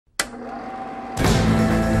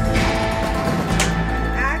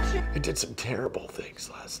Action. I did some terrible things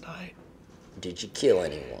last night. Did you kill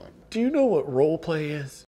anyone? Do you know what role play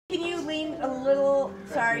is? Can you lean a little?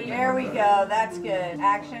 Sorry, there we go. That's good.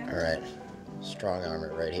 Action. All right, strong arm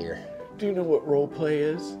it right here. Do you know what role play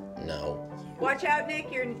is? No. Watch out,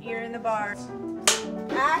 Nick. You're in the bar.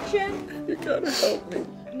 Action. You gotta help me.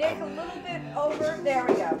 Nick, a little bit over. There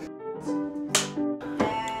we go.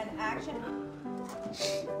 And action.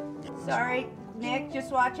 Sorry, Nick.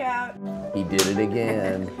 Just watch out. He did it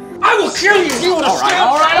again. I will kill you! You want to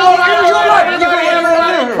stop? All right.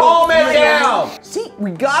 Calm it down. See,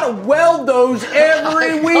 we gotta weld those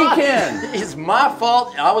every weekend. It's my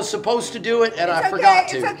fault. I was supposed to do it, and I It's forgot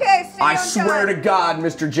okay. to. It's okay. Stay I on swear to time. God,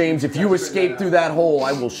 Mr. James, if you escape through that hole,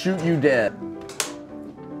 I will shoot you dead.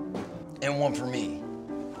 And one for me.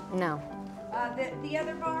 No. The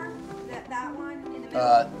other bar, that one in the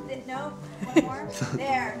middle. No, one more.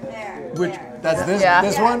 There. Which? There. That's this? Yeah.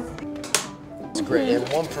 This Yes. one? It's great. And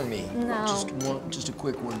one for me. No. Just a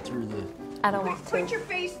quick one through the. I don't want Put to. your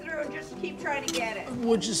face through and just keep trying to get it.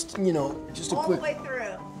 Well, just a All quick. the way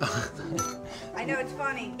through. I know it's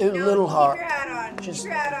funny. A little hard. Keep your hat on. Just-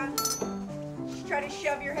 Keep your hat on. Just try to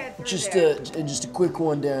shove your head through Just there. just a quick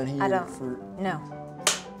one down here. I don't. For. No.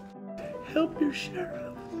 Help your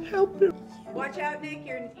sheriff. Help him. Watch out, Nick.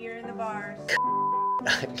 You're in the bars.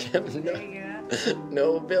 No, There you go.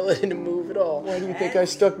 no ability to move at all. Why do you think I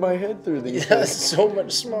stuck my head through these That's so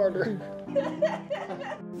much smarter. things?